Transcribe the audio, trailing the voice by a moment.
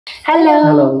Hello.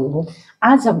 Hello.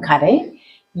 आज हम खा रहे हैं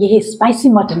ये है spicy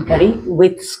mutton curry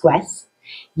with squash,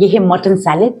 ये है mutton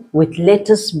salad with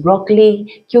latus,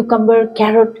 broccoli, cucumber,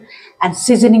 carrot and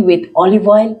seasoning with olive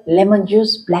oil, lemon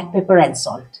juice, black pepper and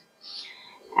salt.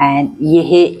 And ये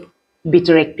है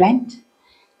bitter egg plant,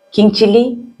 king chilli,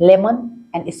 lemon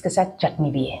and इसके साथ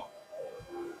चटनी भी है।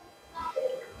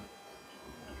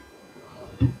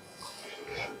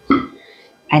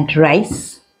 And rice.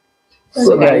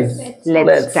 So guys,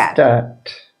 let's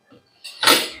start.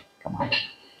 Come on.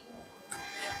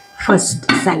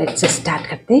 First salad से start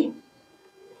करते।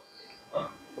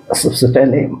 सबसे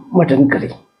पहले mutton curry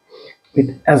with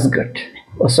एसगट,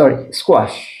 sorry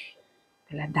squash.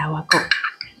 पहला दावा को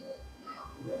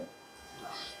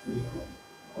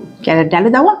कैरेट डालो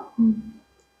दावा।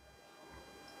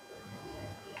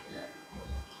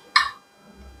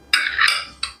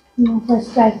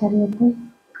 फर्स्ट ट्राई कर लेते हैं।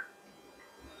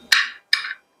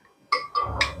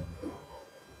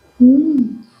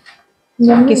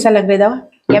 कैसा लग रहा है दावा?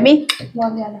 यम्मी?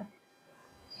 बहुत ज्यादा।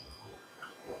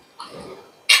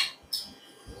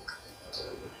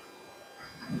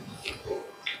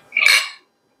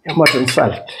 Mutton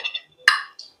salad.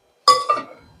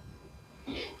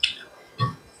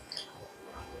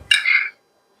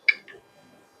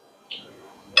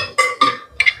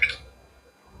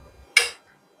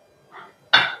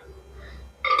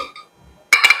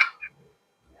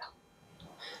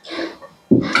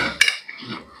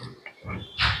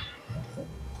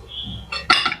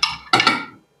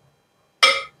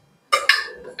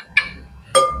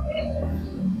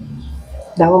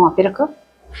 दावा वहाँ पे रखो।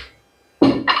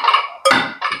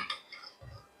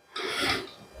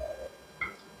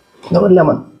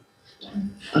 Lemon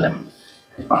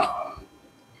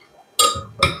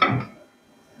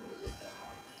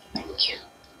thank you.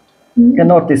 या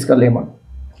नॉर्थ ईस्ट का लेमन,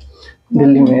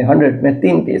 दिल्ली में 100 में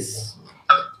 3 पीस।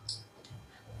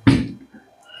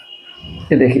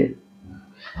 ये देखिए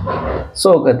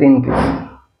 100 का 3 piece.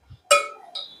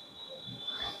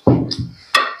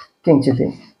 King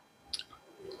chilli.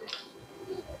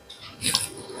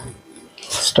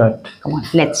 Start. Come on,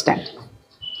 let's start.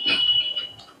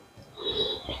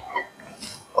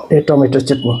 ये टोमेटो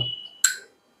चटनी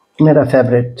मेरा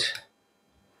फेवरेट।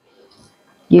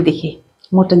 ये देखिए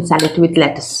mutton salad with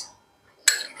latus.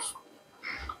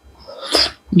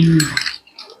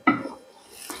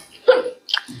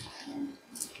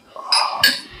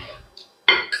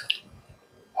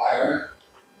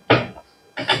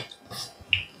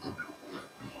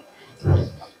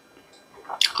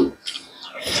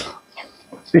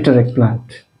 Bitter egg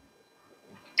plant.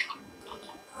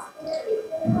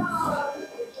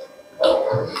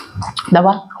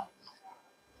 दवा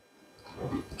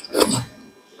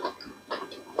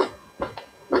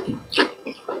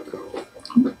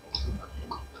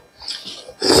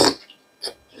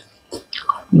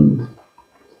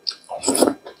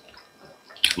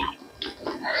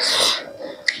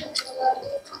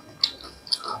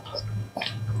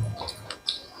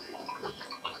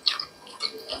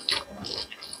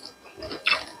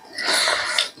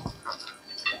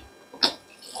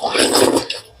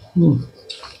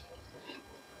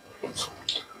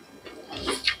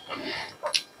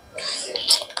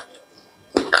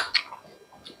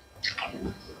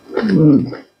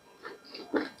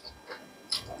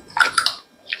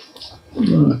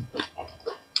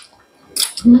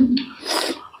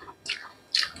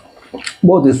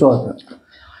बहुत ही स्वाद है।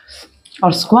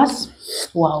 और स्क्वाश,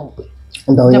 वाओ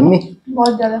दावा यम्मी।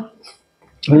 बहुत ज्यादा।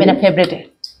 मेरा फेवरेट है,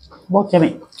 बहुत यम्मी।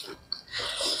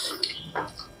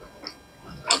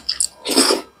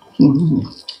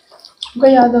 को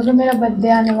याद होगा मेरा बर्थडे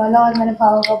आने वाला और मैंने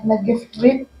पापा को अपना गिफ्ट भी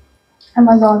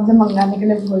अमेज़न से मंगाने के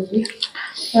लिए बोल दी।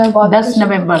 मैं बहुत 10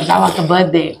 नवंबर दावा का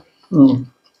बर्थडे।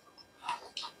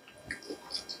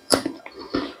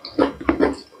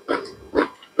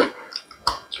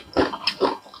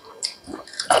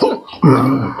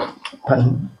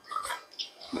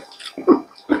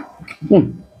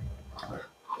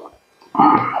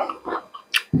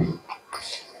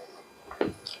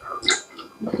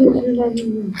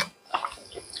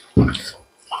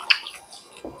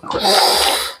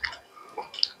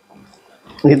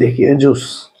 ये देखिए जूस।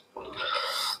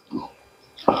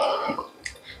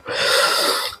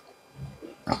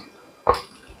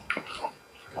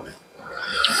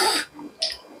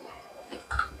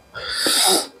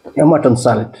 या मटन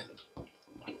सैलेड।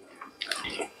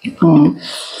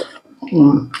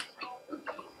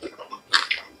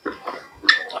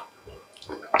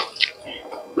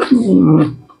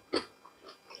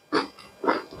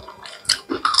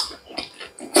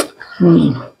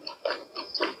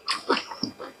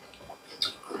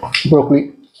 broccoli,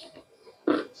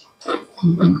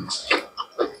 बहुत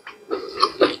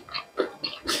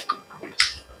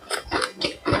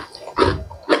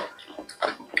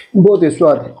ही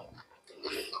स्वाद है।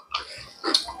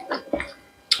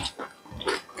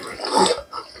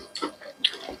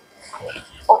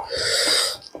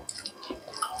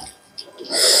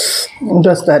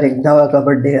 दस तारीख दवा का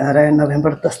बर्थडे आ रहा है,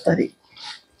 नवंबर 10 तारीख।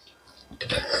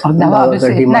 और दवा दवा अभी का से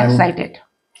इतना डिमांड, एक्साइटेड।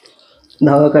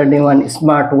 दवा का डिमांड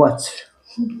स्मार्ट वॉच।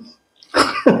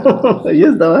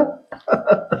 यस दवा।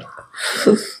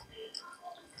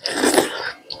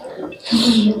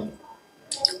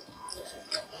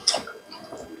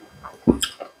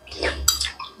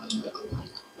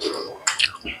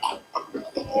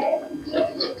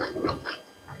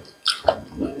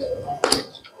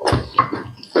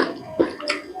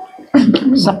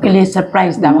 सबके लिए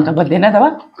सरप्राइज दवा का बर्थडे ना दवा।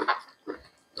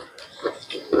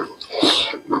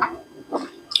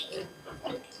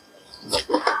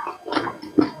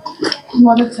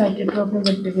 बहुत एक्साइटेड हूँ अपने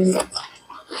बर्थडे के लिए।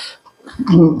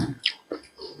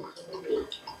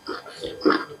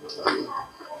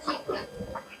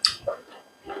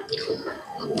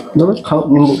 दवा खाओ,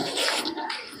 नींबू,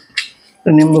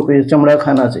 नींबू को ये चमड़ा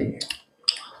खाना चाहिए,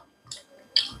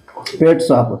 पेट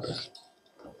साफ होता है।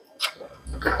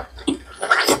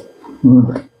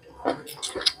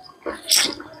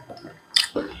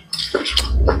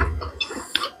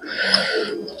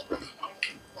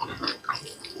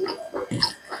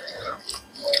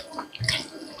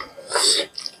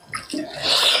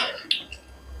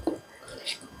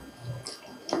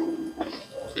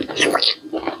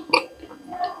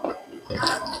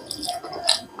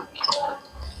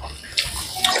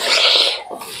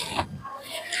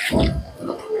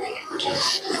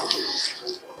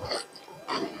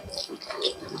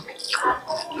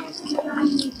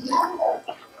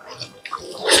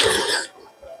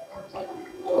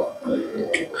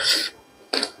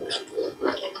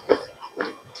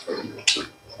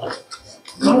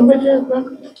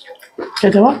 क्या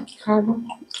दवा खा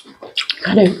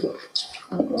ले।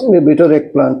 ये बीटर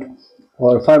एग प्लांट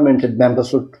और फर्मेंटेड बैम्बू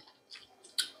शूट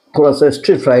थोड़ा सा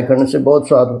स्ट्रीट फ्राई करने से बहुत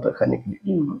स्वाद होता है खाने के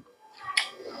लिए।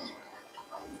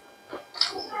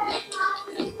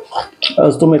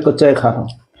 आज तो मैं कच्चा ही खा रहा हूँ।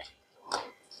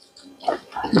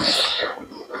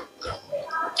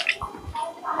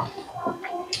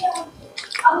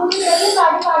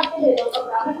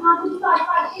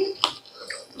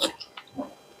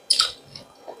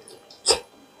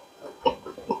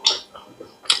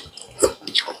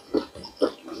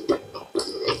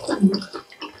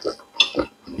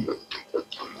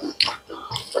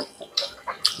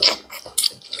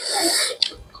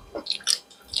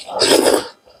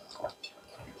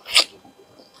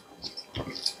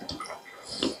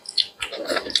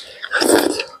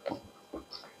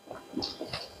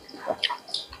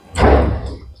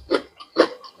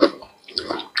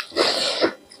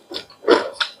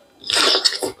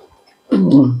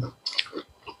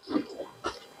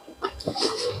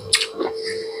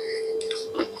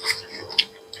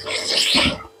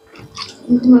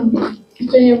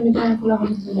 चलिए अपनी खाना पूरा कर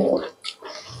लीजिए।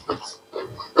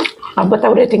 आप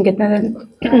बताओ रेटिंग कितना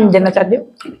देना चाहते हो?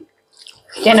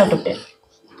 10 आउट ऑफ 10।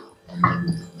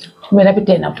 मेरा भी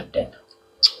 10 out of 10।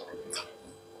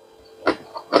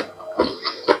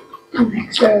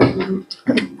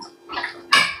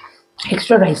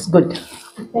 Extra rice good.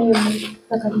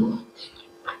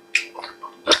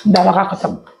 दवा का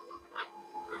खत्म।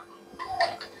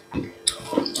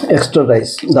 एक्स्ट्रा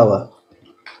राइस दवा।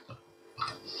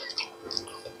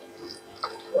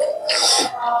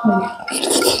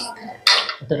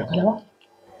 तो रख लो।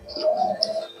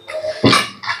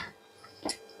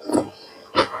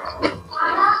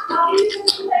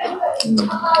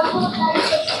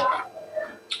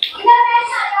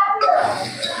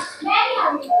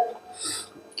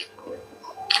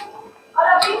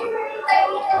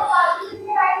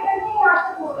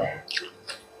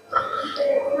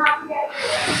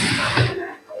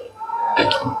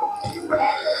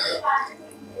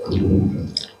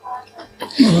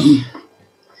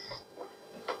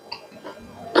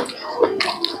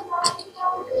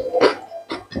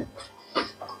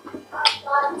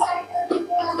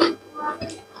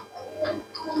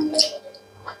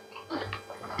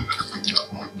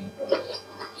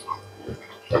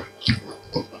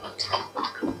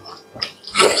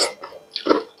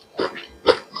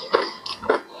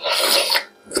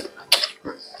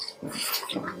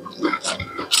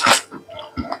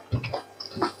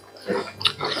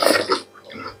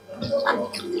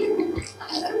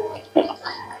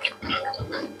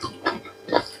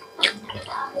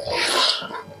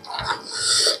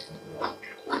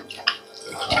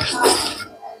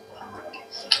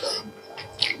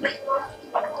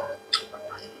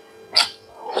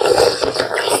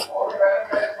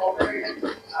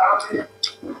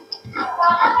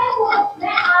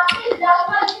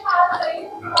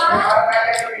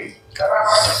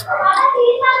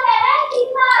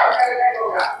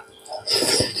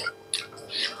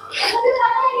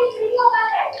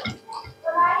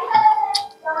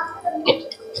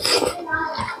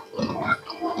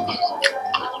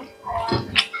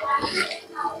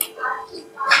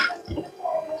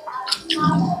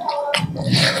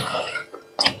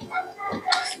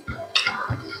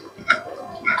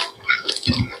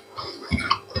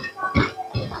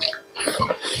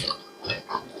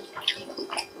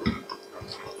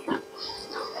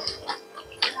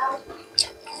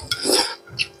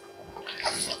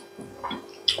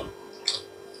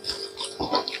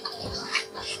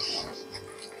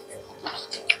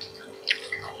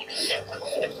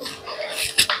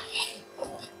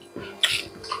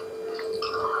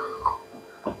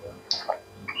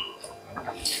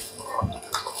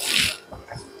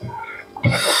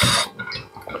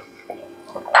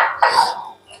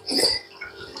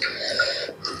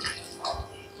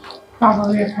 पापा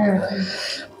भी अच्छा रहता है।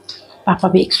 पापा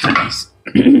भी एक्स्ट्रा राइस।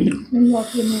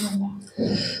 बहुत ही नहीं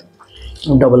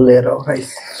बना। Double layer of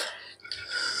rice.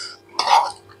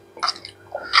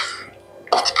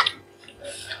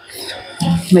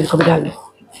 मेरे को भी डाल दो।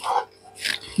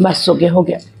 बस हो गया, हो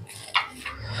गया।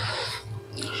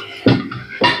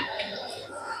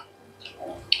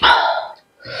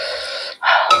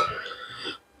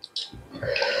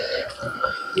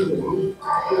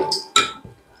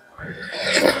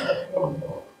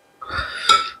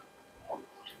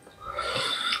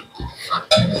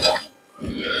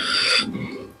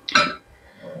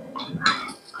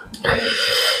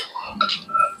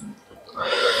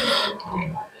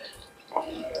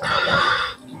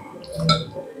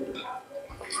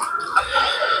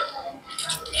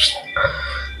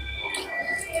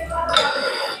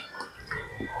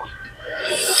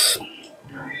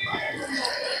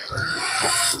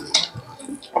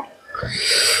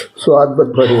 स्वाद बहुत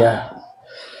बढ़िया है।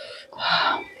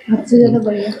 हद से ज़्यादा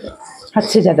बढ़िया। हद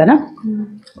से ज़्यादा ना?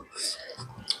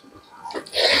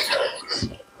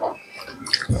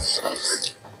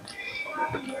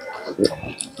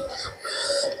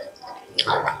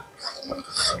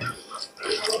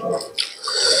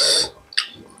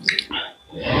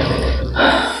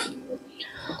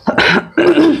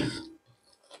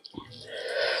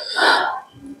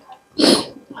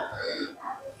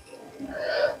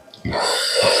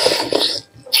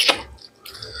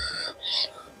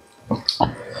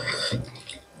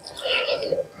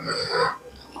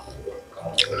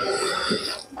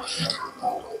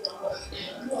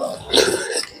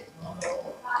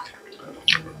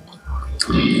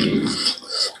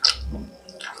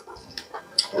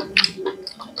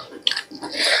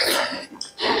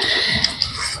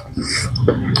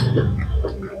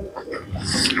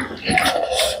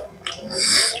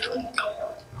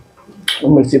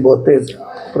 मिर्ची बहुत तेज,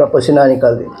 पूरा पसीना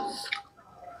निकाल दी।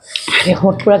 अरे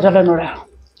होठ पूरा जलन हो रहा है।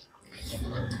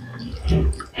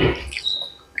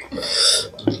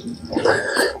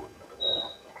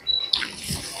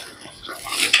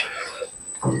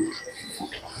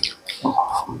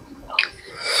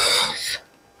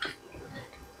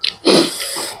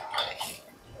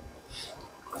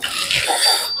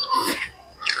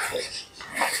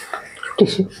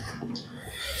 टिश्यू।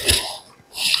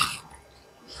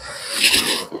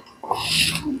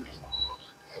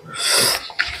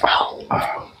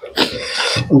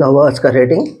 आवाज का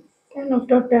रेटिंग 10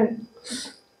 out of 10।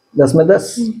 10 में 10।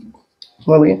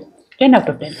 Mummy 10 out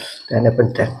of 10।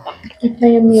 10/10। इतना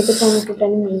यम्मी है तो 10 out of 10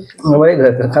 ही मिलेगा। हमारे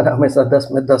घर का खाना हमेशा 10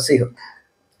 में 10 ही होता है,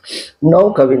 9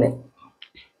 कभी नहीं।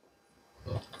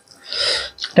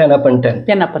 10/10।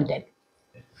 10 upon 10।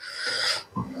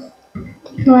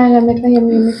 हमारे घर में इतना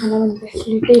यम्मी खाना बनता है,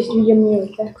 इसलिए टेस्ट भी यम्मी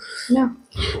होता है ना।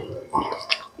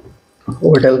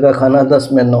 होटल का खाना 10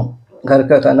 में 9, घर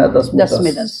का खाना 10 में 10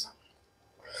 में 10।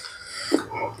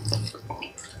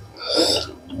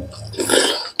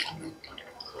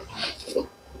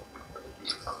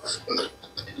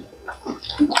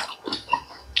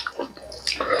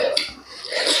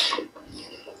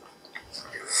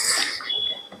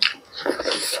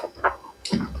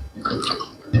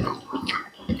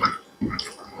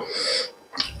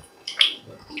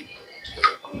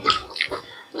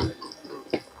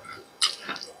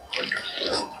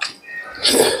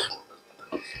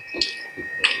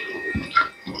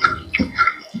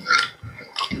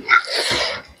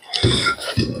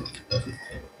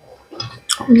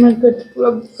 मेरा पेट पूरा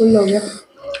फुल हो गया।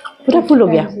 पूरा फुल हो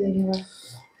गया।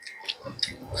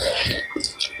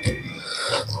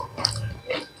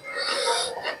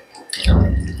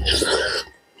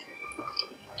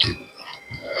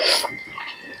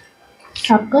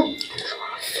 आपका?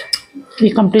 ये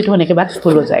कंप्लीट होने के बाद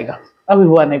फुल हो जाएगा, अभी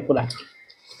हुआ नहीं पूरा।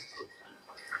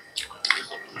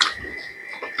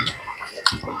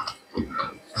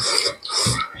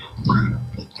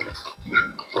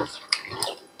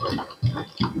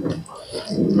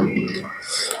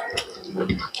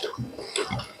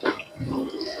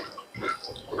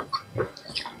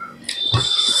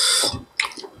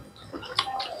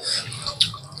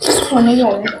 होने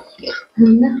वाला है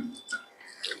ना,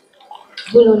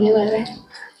 फुल होने वाला है।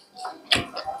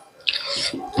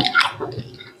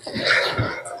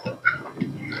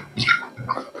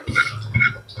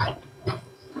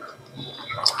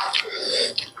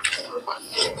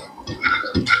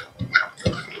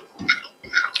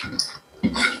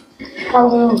 हो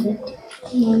गया।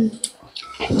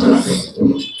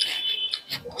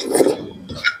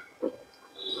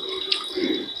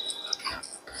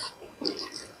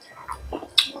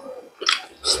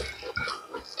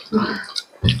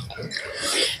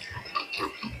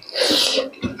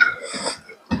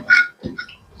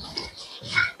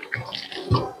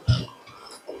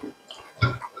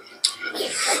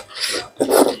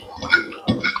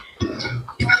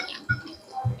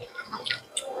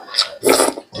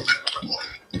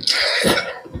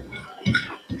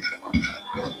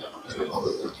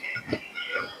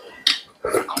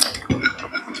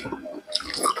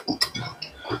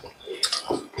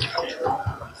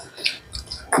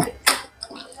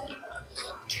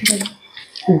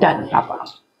 डन पापा।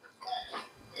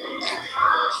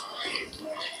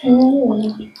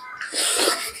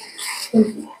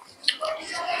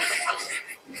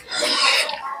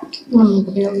 मम्मी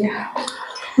को भी हो गया।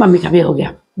 मम्मी का भी हो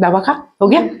गया, बाबा का हो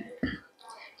गया।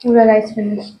 पूरा राइस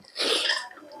फिनिश।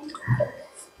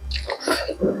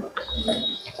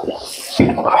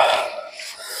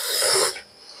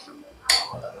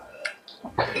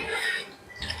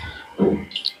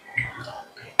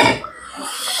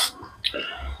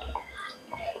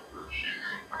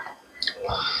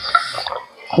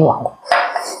 वाह,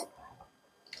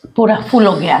 पूरा फुल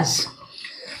हो गया आज,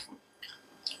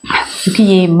 क्योंकि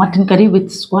ये मटन करी विथ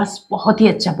स्क्वाश बहुत ही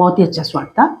अच्छा स्वाद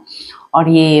था, और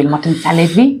ये मटन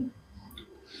सैलेड भी।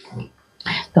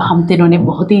 तो हम तीनों ने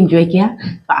बहुत ही इंजॉय किया।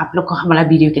 तो आप लोग को हमारा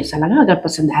वीडियो कैसा लगा? अगर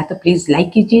पसंद आया तो प्लीज़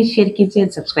लाइक कीजिए, शेयर कीजिए,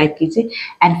 सब्सक्राइब कीजिए,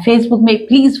 एंड फेसबुक में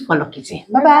प्लीज़ फॉलो कीजिए।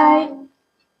 Bye bye.